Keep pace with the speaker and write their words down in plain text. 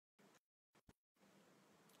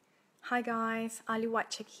Hi guys, Ali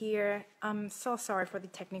Watchik here. I'm so sorry for the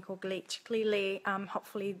technical glitch. Clearly,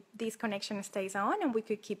 hopefully this connection stays on and we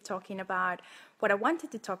could keep talking about what I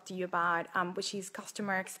wanted to talk to you about, which is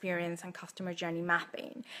customer experience and customer journey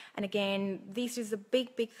mapping. And again, this is a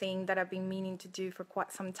big thing that I've been meaning to do for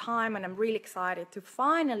quite some time, and I'm really excited to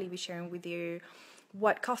finally be sharing with you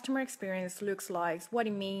what customer experience looks like, what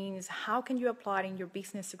it means, how can you apply it in your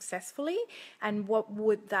business successfully, and what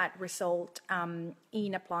would that result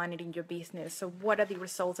in applying it in your business. So what are the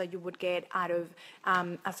results that you would get out of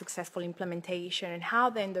a successful implementation, and how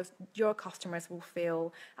then your customers will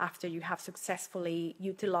feel after you have successfully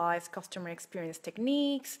utilized customer experience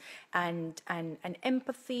techniques and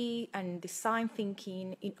empathy and design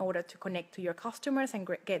thinking in order to connect to your customers and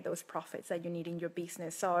get those profits that you need in your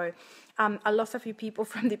business. So a lot of you people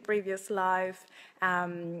from the previous live,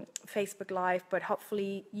 Facebook Live, but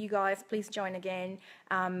hopefully you guys please join again,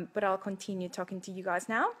 but I'll continue talking to you guys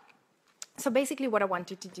now. So basically what I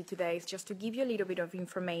wanted to do today is just to give you a little bit of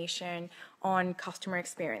information on customer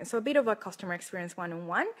experience. So a bit of a customer experience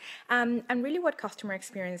one-on-one, and really what customer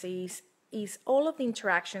experience is all of the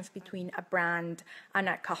interactions between a brand and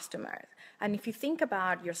a customer. And if you think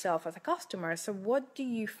about yourself as a customer, so what do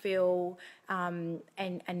you feel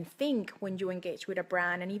and think when you engage with a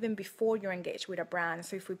brand, and even before you engage with a brand?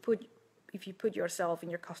 So if you put yourself in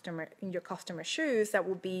your customer shoes, that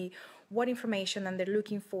will be what information that they're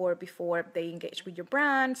looking for before they engage with your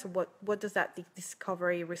brand. So what does that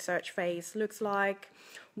discovery research phase looks like?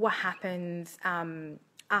 What happens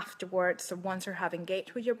afterwards? So once you have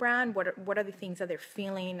engaged with your brand, what are the things that they're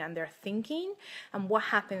feeling and they're thinking, and what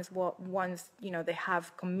happens once they're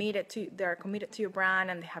committed to your brand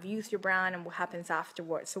and they have used your brand, and what happens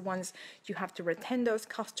afterwards? So once you have to retain those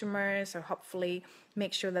customers, or hopefully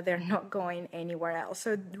make sure that they're not going anywhere else.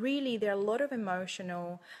 So really there are a lot of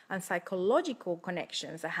emotional and psychological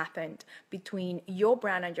connections that happened between your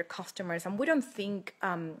brand and your customers, and we don't think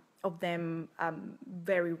of them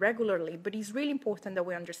very regularly, but it's really important that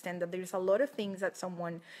we understand that there's a lot of things that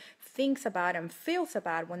someone thinks about and feels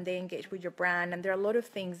about when they engage with your brand, and there are a lot of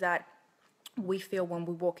things that we feel when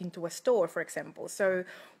we walk into a store, for example. So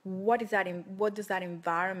what does that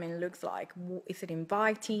environment looks like? Is it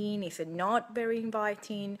inviting? Is it not very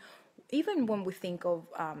inviting? Even when we think of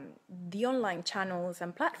the online channels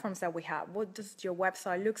and platforms that we have, what does your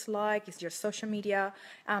website looks like? Is your social media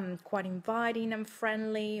quite inviting and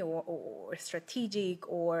friendly, or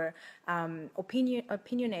strategic, or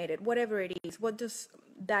opinionated, whatever it is? What does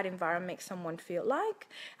that environment make someone feel like?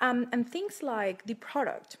 And things like the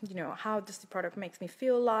product, how does the product makes me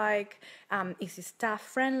feel like? Is it staff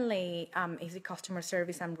friendly? Is the customer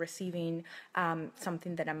service I'm receiving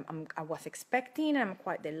something that I was expecting? I'm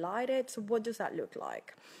quite delighted. So what does that look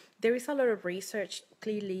like? There is a lot of research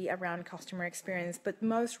clearly around customer experience, but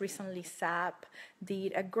most recently SAP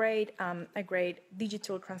did a great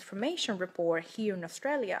digital transformation report here in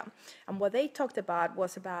Australia, and what they talked about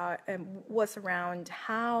was around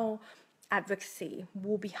how advocacy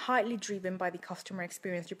will be highly driven by the customer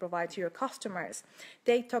experience you provide to your customers.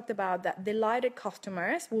 They talked about that delighted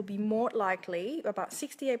customers will be more likely, about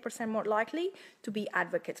 68% more likely, to be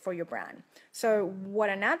advocates for your brand. So what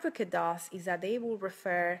an advocate does is that they will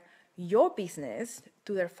refer your business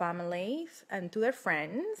to their families and to their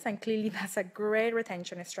friends, and clearly that's a great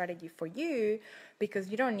retention strategy for you, because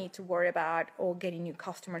you don't need to worry about getting new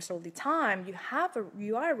customers all the time.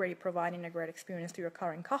 You are already providing a great experience to your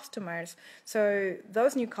current customers, so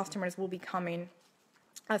those new customers will be coming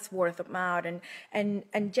as word of mouth.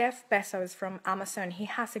 And Jeff Bezos from Amazon, he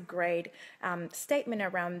has a great statement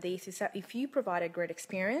around this, is that if you provide a great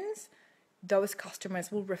experience, those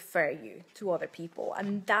customers will refer you to other people,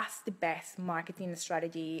 and that's the best marketing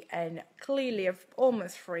strategy, and clearly of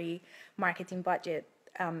almost free marketing budget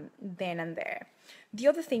then and there. The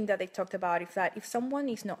other thing that they talked about is that if someone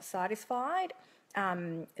is not satisfied,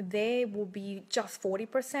 they will be just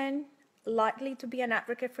 40% likely to be an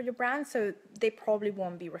advocate for your brand, so they probably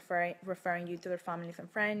won't be referring you to their families and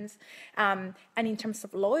friends. And in terms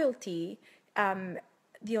of loyalty,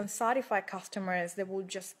 the unsatisfied customers, they will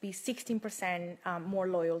just be 16% more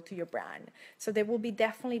loyal to your brand. So they will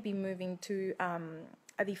definitely be moving to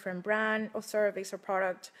a different brand or service or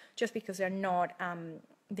product just because you're not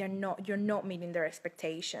meeting their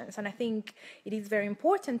expectations. And I think it is very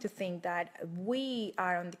important to think that we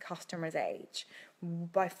are on the customer's age.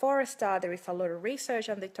 By Forrester, there is a lot of research,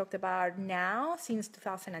 and they talked about now, since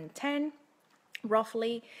 2010,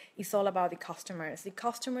 roughly, it's all about the customers. The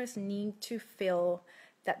customers need to feel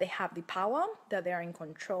that they have the power, that they are in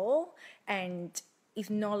control, and it's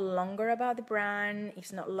no longer about the brand,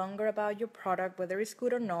 it's no longer about your product, whether it's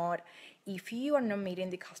good or not. If you are not meeting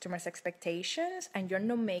the customer's expectations and you're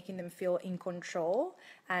not making them feel in control,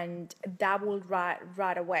 and that will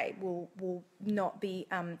right away will not be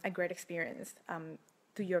a great experience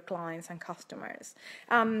to your clients and customers.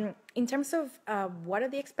 In terms of what are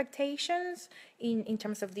the expectations, in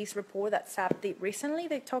terms of this report that SAP did recently,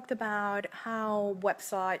 they talked about how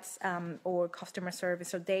websites or customer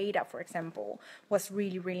service or data, for example, was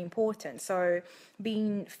really, really important. So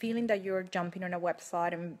feeling that you're jumping on a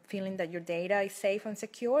website and feeling that your data is safe and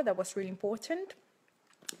secure, that was really important.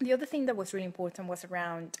 The other thing that was really important was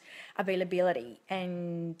around availability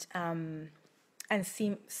and a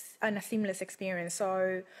seamless experience.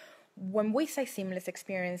 So when we say seamless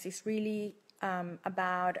experience, it's really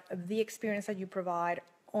about the experience that you provide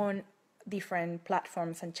on different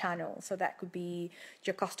platforms and channels. So that could be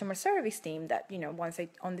your customer service team that, once they're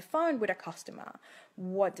on the phone with a customer,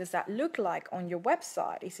 what does that look like on your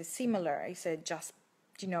website? Is it similar? Is it just,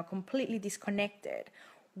 completely disconnected?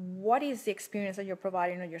 What is the experience that you're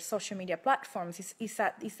providing on your social media platforms? Is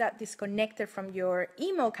that disconnected from your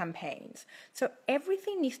email campaigns? So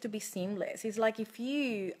everything needs to be seamless. It's like if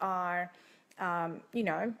you are,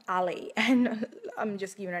 Ali, and I'm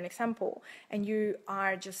just giving an example, and you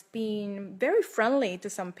are just being very friendly to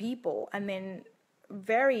some people and then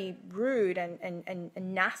very rude and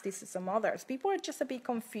nasty to some others. People are just a bit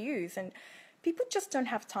confused, and people just don't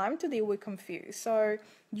have time to deal with confused. So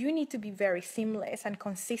you need to be very seamless and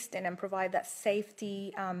consistent and provide that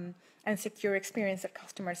safety and secure experience that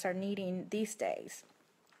customers are needing these days.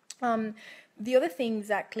 The other thing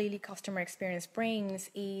that clearly customer experience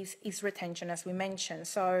brings is retention, as we mentioned.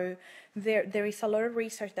 So there is a lot of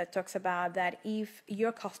research that talks about that if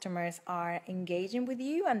your customers are engaging with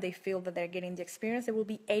you and they feel that they're getting the experience, they will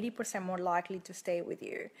be 80% more likely to stay with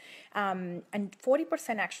you. And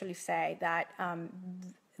 40% actually say that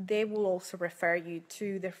they will also refer you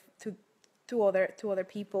to other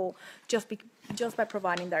people just by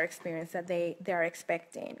providing that experience that they are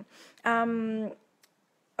expecting.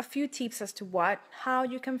 A few tips as to how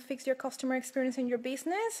you can fix your customer experience in your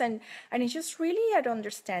business, and it's just really at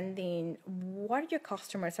understanding what your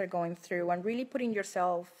customers are going through and really putting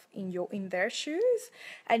yourself in their shoes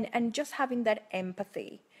and just having that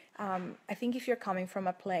empathy. I think if you're coming from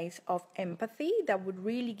a place of empathy, that would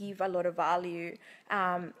really give a lot of value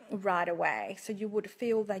right away. So you would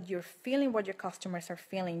feel that you're feeling what your customers are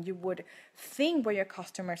feeling. You would think what your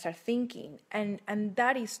customers are thinking. And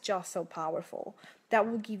that is just so powerful. That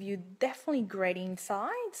will give you definitely great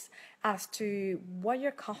insights as to what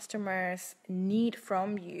your customers need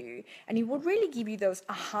from you. And it will really give you those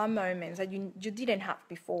aha moments that you didn't have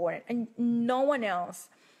before. And no one else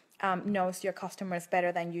knows your customers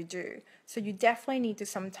better than you do. So you definitely need to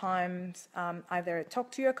sometimes either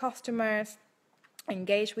talk to your customers,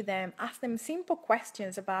 engage with them, ask them simple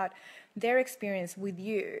questions about their experience with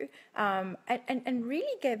you, and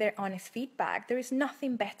really get their honest feedback. There is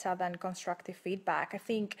nothing better than constructive feedback. I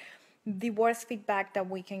think the worst feedback that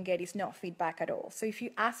we can get is not feedback at all. So if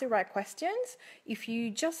you ask the right questions, if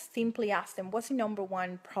you just simply ask them, what's the number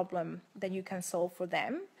one problem that you can solve for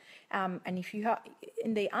them? And if you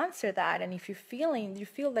and they answer that, and if you feel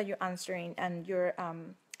that you're answering and you're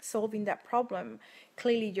solving that problem,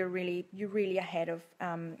 clearly you're really ahead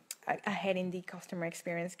in the customer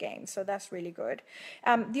experience game. So that's really good.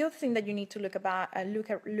 The other thing that you need to look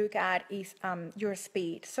at is your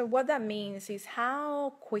speed. So what that means is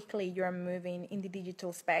how quickly you're moving in the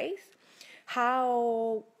digital space,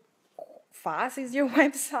 how fast is your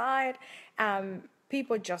website.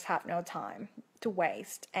 People just have no time to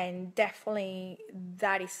waste, and definitely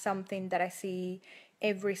that is something that I see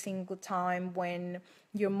every single time when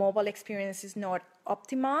your mobile experience is not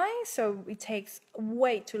optimized. So it takes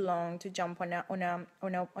way too long to jump on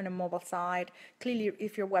a mobile site. Clearly,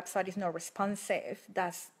 if your website is not responsive,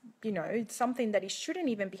 that's it's something that it shouldn't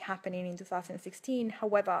even be happening in 2016.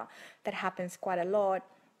 However, that happens quite a lot.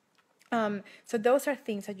 So those are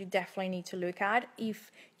things that you definitely need to look at.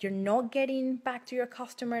 If you're not getting back to your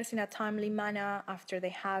customers in a timely manner after they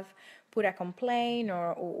have put a complaint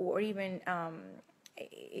or even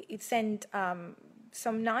it sent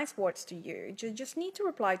some nice words to you, you just need to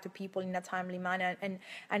reply to people in a timely manner and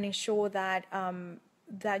ensure that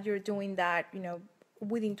that you're doing that,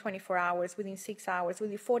 within 24 hours, within 6 hours,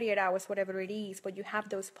 within 48 hours, whatever it is, but you have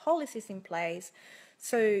those policies in place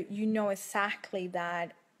so you know exactly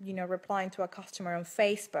that replying to a customer on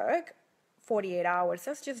Facebook, 48 hours,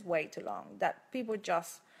 that's just way too long. That people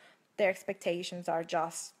their expectations are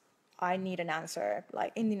just I need an answer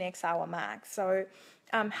like in the next hour max. So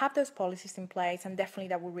have those policies in place, and definitely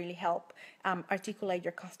that will really help articulate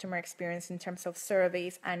your customer experience in terms of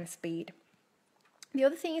service and speed. The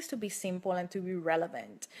other thing is to be simple and to be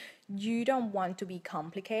relevant. You don't want to be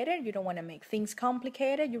complicated. You don't want to make things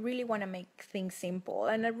complicated. You really want to make things simple.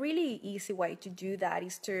 And a really easy way to do that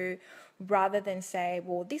is to, rather than say,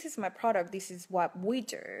 well, this is my product, this is what we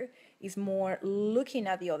do, is more looking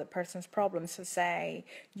at the other person's problems. So say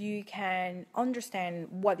you can understand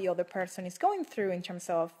what the other person is going through in terms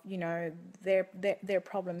of, you know, their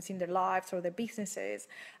problems in their lives or their businesses,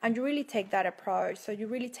 and you really take that approach. So you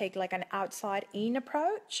really take like an outside in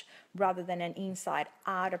approach rather than an inside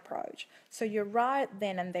out approach. So you're right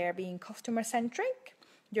then and there being customer centric.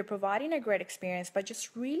 You're providing a great experience, but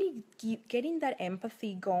just really getting that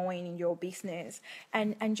empathy going in your business,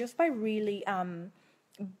 and just by really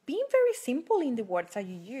being very simple in the words that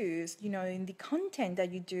you use, you know, in the content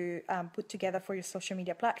that you do put together for your social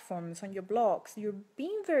media platforms, on your blogs. You're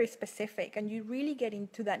being very specific, and you really get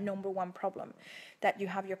into that number one problem that you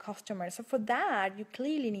have your customers. So for that, you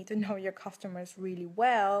clearly need to know your customers really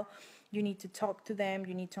well. You need to talk to them.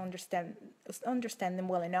 You need to understand them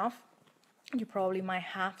well enough. You probably might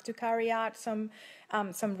have to carry out some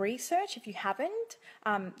research if you haven't,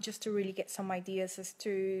 just to really get some ideas as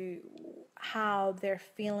to how they're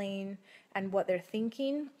feeling and what they're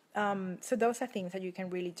thinking. So those are things that you can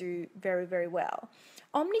really do very, very well.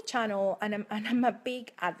 Omnichannel, and I'm a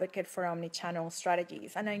big advocate for omnichannel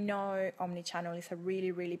strategies. And I know omnichannel is a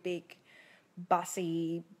really, really big,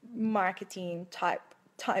 bossy marketing type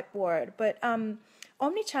word. But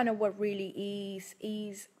omnichannel, what really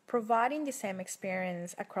is providing the same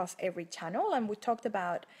experience across every channel. And we talked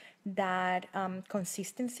about that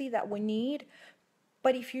consistency that we need.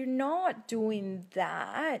 But if you're not doing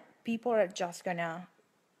that, people are just gonna,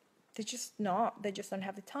 they just don't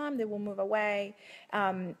have the time. They will move away.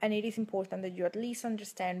 And it is important that you at least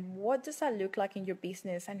understand what does that look like in your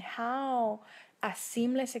business, and how a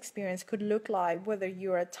seamless experience could look like, whether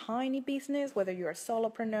you're a tiny business, whether you're a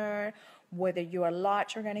solopreneur, whether you're a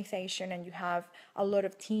large organization and you have a lot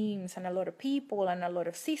of teams and a lot of people and a lot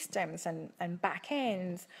of systems and back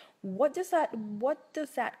ends. What does that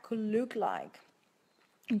could look like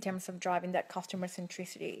in terms of driving that customer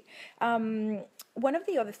centricity? One of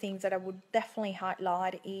the other things that I would definitely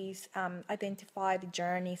highlight is identify the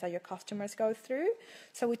journeys that your customers go through.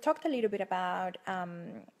 So we talked a little bit about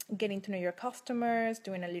getting to know your customers,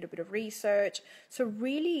 doing a little bit of research. So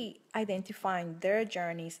really identifying their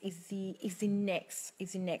journeys is the next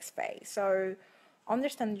phase. So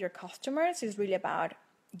understanding your customers is really about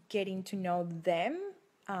getting to know them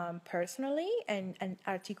personally, and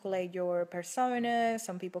articulate your personas.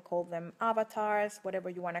 Some people call them avatars, whatever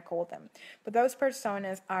you want to call them. But those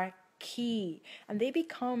personas are key, and they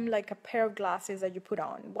become like a pair of glasses that you put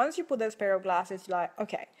on. Once you put those pair of glasses, you're like,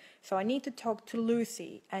 okay, so I need to talk to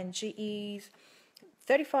Lucy, and she is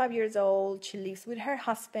 35 years old. She lives with her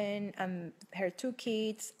husband and her 2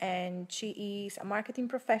 kids, and she is a marketing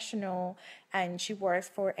professional, and she works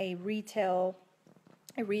for a retail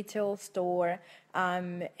store,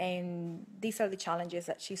 and these are the challenges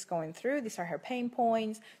that she's going through. These are her pain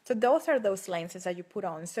points. So those are those lenses that you put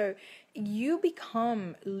on. So you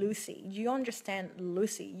become Lucy. You understand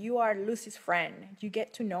Lucy. You are Lucy's friend. You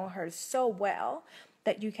get to know her so well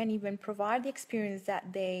that you can even provide the experience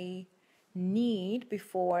that they need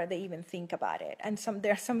before they even think about it. And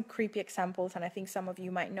there are some creepy examples, and I think some of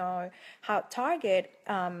you might know how Target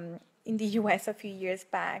in the US a few years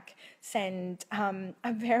back sent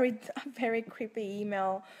a very creepy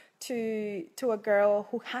email to a girl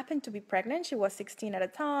who happened to be pregnant. She was 16 at a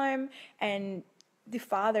time, and the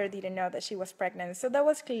father didn't know that she was pregnant. So that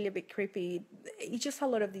was clearly a bit creepy. It's just a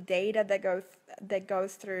lot of the data that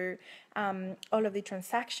goes through all of the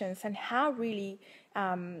transactions, and how really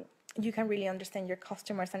you can really understand your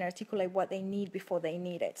customers and articulate what they need before they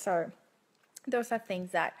need it. So those are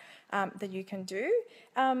things that you can do.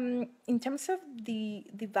 In terms of the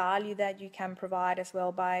value that you can provide as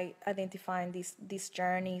well by identifying these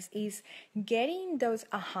journeys, is getting those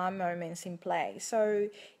aha moments in place. So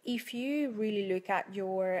if you really look at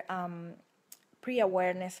your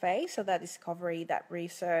pre-awareness phase, so that discovery, that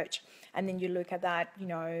research, and then you look at that,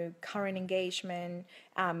 current engagement,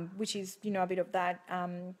 which is, a bit of that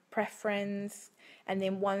preference. And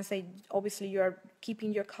then once obviously you're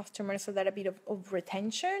keeping your customers, so that a bit of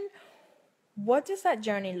retention. What does that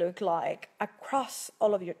journey look like across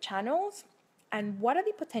all of your channels? And what are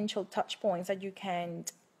the potential touch points that you can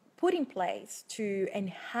put in place to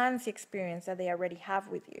enhance the experience that they already have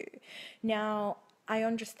with you? Now, I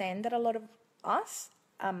understand that a lot of us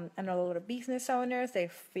and a lot of business owners, they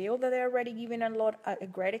feel that they're already giving a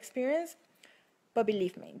great experience, but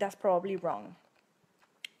believe me, that's probably wrong.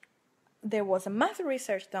 There was a massive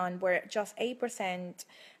research done where just 80%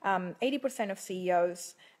 of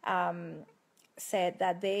CEOs said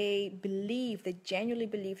that they genuinely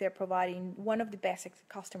believe they're providing one of the best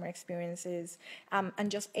customer experiences,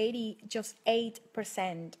 and just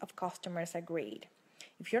 8% of customers agreed.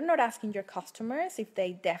 If you're not asking your customers if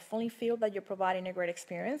they definitely feel that you're providing a great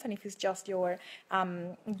experience, and if it's just your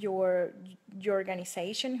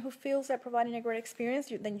organization who feels they're providing a great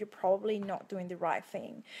experience, then you're probably not doing the right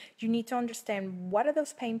thing. You need to understand what are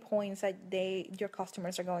those pain points that your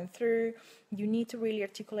customers are going through. You need to really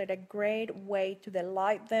articulate a great way to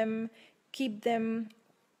delight them, keep them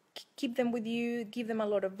with you, give them a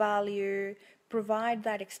lot of value, provide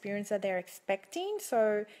that experience that they're expecting.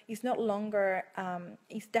 So it's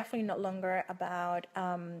definitely not longer about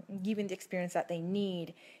giving the experience that they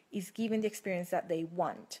need. It's giving the experience that they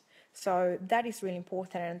want. So that is really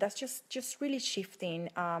important, and that's just really shifting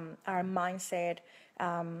our mindset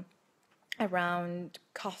around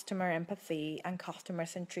customer empathy and customer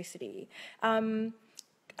centricity.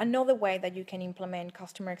 Another way that you can implement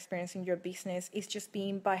customer experience in your business is just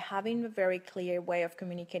by having a very clear way of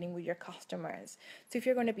communicating with your customers. So if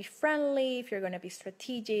you're going to be friendly, if you're going to be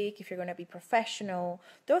strategic, if you're going to be professional,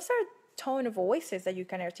 those are tone of voices that you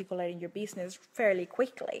can articulate in your business fairly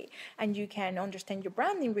quickly, and you can understand your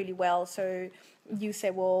branding really well. So you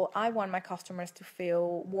say, well, I want my customers to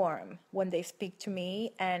feel warm when they speak to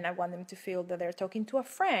me, and I want them to feel that they're talking to a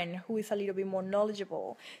friend who is a little bit more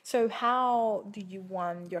knowledgeable. So how do you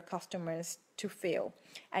want your customers to feel?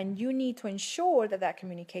 And you need to ensure that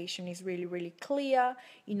communication is really, really clear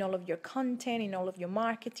in all of your content, in all of your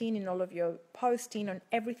marketing, in all of your posting, on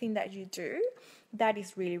everything that you do. That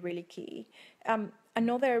is really, really key.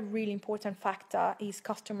 Another really important factor is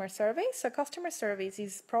customer service. So customer service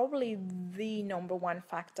is probably the number one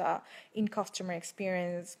factor in customer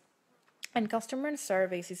experience. And customer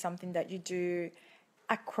service is something that you do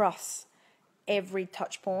across every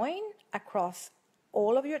touch point, across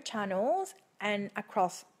all of your channels, and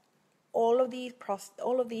across all of these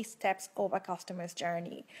steps of a customer's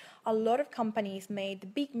journey. A lot of companies made the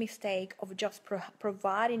big mistake of just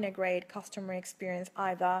providing a great customer experience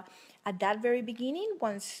either at that very beginning,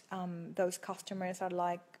 once those customers are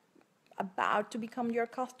like about to become your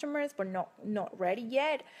customers but not ready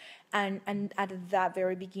yet, and at that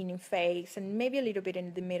very beginning phase, and maybe a little bit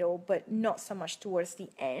in the middle, but not so much towards the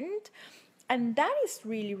end. And that is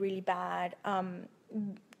really, really bad.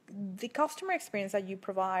 The customer experience that you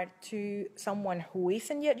provide to someone who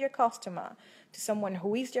isn't yet your customer, to someone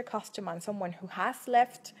who is your customer, and someone who has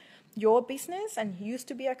left your business and used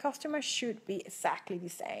to be a customer should be exactly the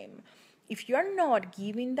same. If you're not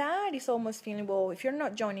giving that, it's almost feeling, well, if you're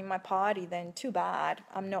not joining my party, then too bad.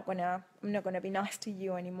 I'm not gonna be nice to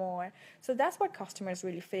you anymore. So that's what customers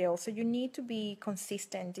really feel. So you need to be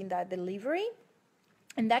consistent in that delivery,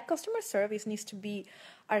 and that customer service needs to be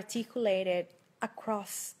articulated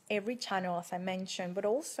across every channel, as I mentioned, but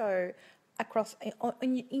also across,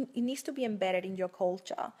 it needs to be embedded in your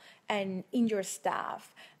culture and in your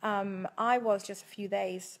staff. I was just a few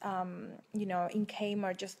days, in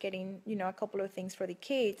Kmart, just getting, a couple of things for the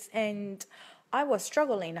kids, and I was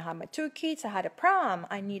struggling. I had my 2 kids, I had a pram,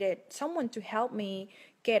 I needed someone to help me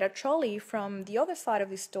get a trolley from the other side of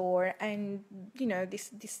the store, and,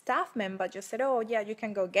 this staff member just said, oh yeah, you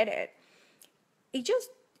can go get it.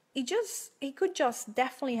 He could just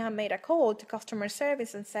definitely have made a call to customer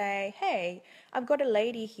service and say, hey, I've got a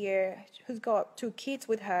lady here who's got 2 kids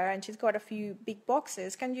with her, and she's got a few big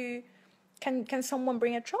boxes. Can someone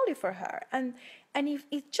bring a trolley for her? And if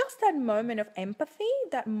it's just that moment of empathy,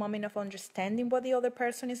 that moment of understanding what the other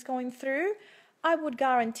person is going through, I would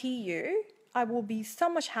guarantee you I will be so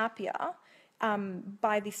much happier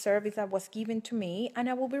by the service that was given to me, and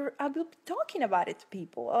I'll be talking about it to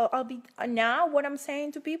people. I'll be now what I'm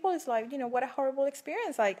saying to people is like, what a horrible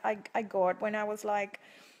experience I got when I was like,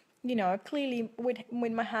 clearly with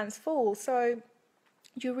my hands full. So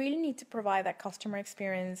you really need to provide that customer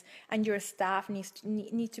experience, and your staff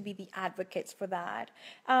need to be the advocates for that.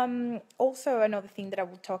 Also, another thing that I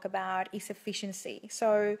will talk about is efficiency.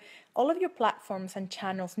 So all of your platforms and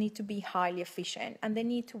channels need to be highly efficient, and they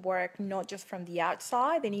need to work not just from the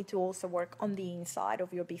outside, they need to also work on the inside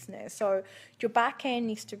of your business. So your back end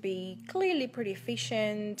needs to be clearly pretty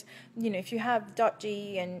efficient. If you have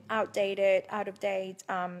dodgy and dated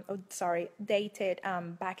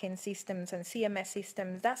back end systems and CMS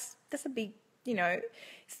systems, that's a big,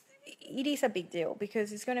 it is a big deal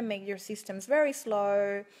because it's going to make your systems very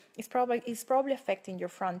slow. It's probably affecting your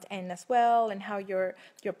front end as well, and how your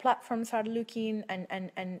platforms are looking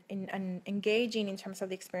and engaging in terms of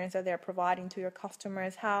the experience that they're providing to your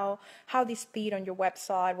customers. How the speed on your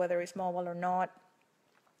website, whether it's mobile or not,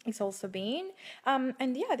 is also being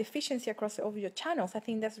and yeah, the efficiency across all of your channels. I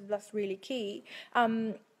think that's really key.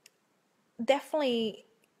 Definitely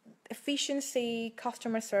efficiency,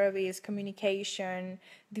 customer service, communication,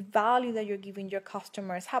 the value that you're giving your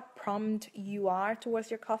customers, how prompt you are towards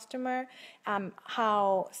your customer,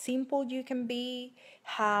 how simple you can be,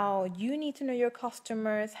 how you need to know your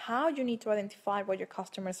customers, how you need to identify what your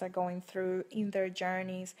customers are going through in their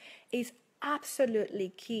journeys is absolutely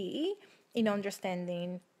key in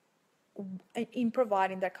understanding, in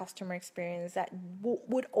providing that customer experience that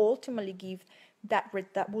would ultimately give that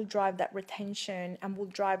will drive that retention and will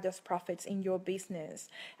drive those profits in your business.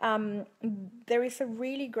 There is a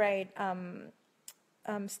really great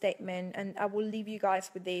statement, and I will leave you guys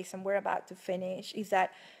with this, and we're about to finish, is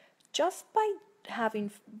that just by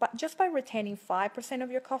retaining 5% of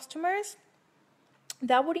your customers,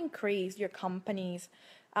 that would increase your company's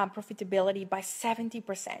profitability by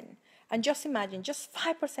 70%. And just imagine, just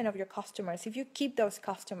 5% of your customers, if you keep those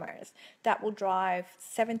customers, that will drive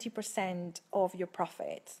 70% of your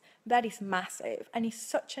profits. That is massive, and it's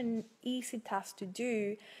such an easy task to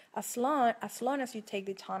do as long as you take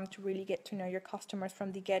the time to really get to know your customers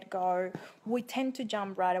from the get-go. We tend to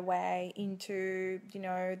jump right away into,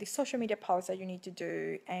 the social media posts that you need to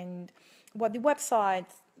do and what the website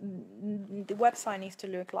needs to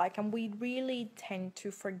look like, and we really tend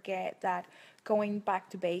to forget that going back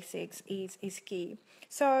to basics is key.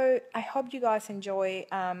 So I hope you guys enjoy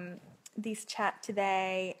this chat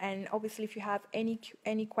today, and obviously if you have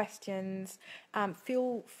any questions,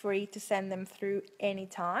 feel free to send them through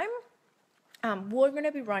anytime. We're going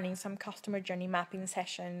to be running some customer journey mapping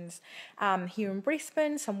sessions here in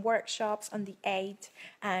Brisbane, some workshops on the 8th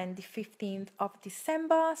and the 15th of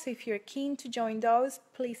December. So if you're keen to join those,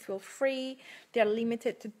 please feel free. They're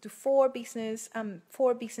limited to 4 businesses,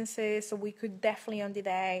 so we could definitely on the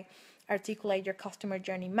day articulate your customer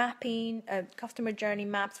journey maps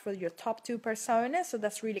for your top 2 personas. So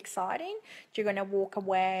that's really exciting. You're going to walk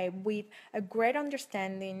away with a great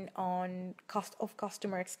understanding on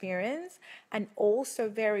customer experience, and also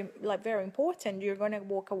very important, you're going to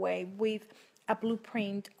walk away with a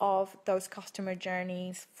blueprint of those customer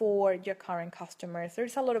journeys for your current customers.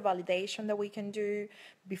 There's a lot of validation that we can do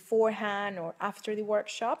beforehand or after the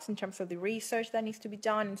workshops in terms of the research that needs to be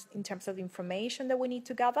done, in terms of the information that we need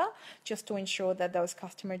to gather, just to ensure that those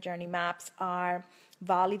customer journey maps are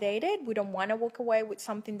validated. We don't want to walk away with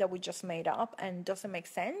something that we just made up and doesn't make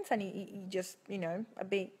sense, and it just, a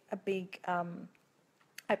big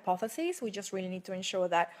hypothesis. We just really need to ensure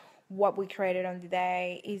that what we created on the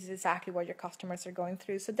day is exactly what your customers are going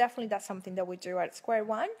through. So definitely that's something that we do at Square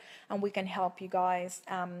One, and we can help you guys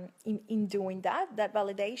in doing that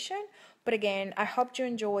validation. But again, I hope you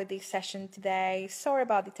enjoyed this session today. Sorry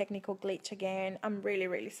about the technical glitch again. I'm really,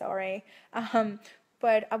 really sorry.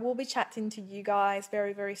 But I will be chatting to you guys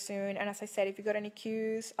very, very soon. And as I said, if you got any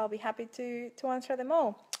cues, I'll be happy to answer them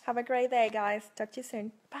all. Have a great day, guys. Talk to you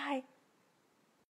soon. Bye.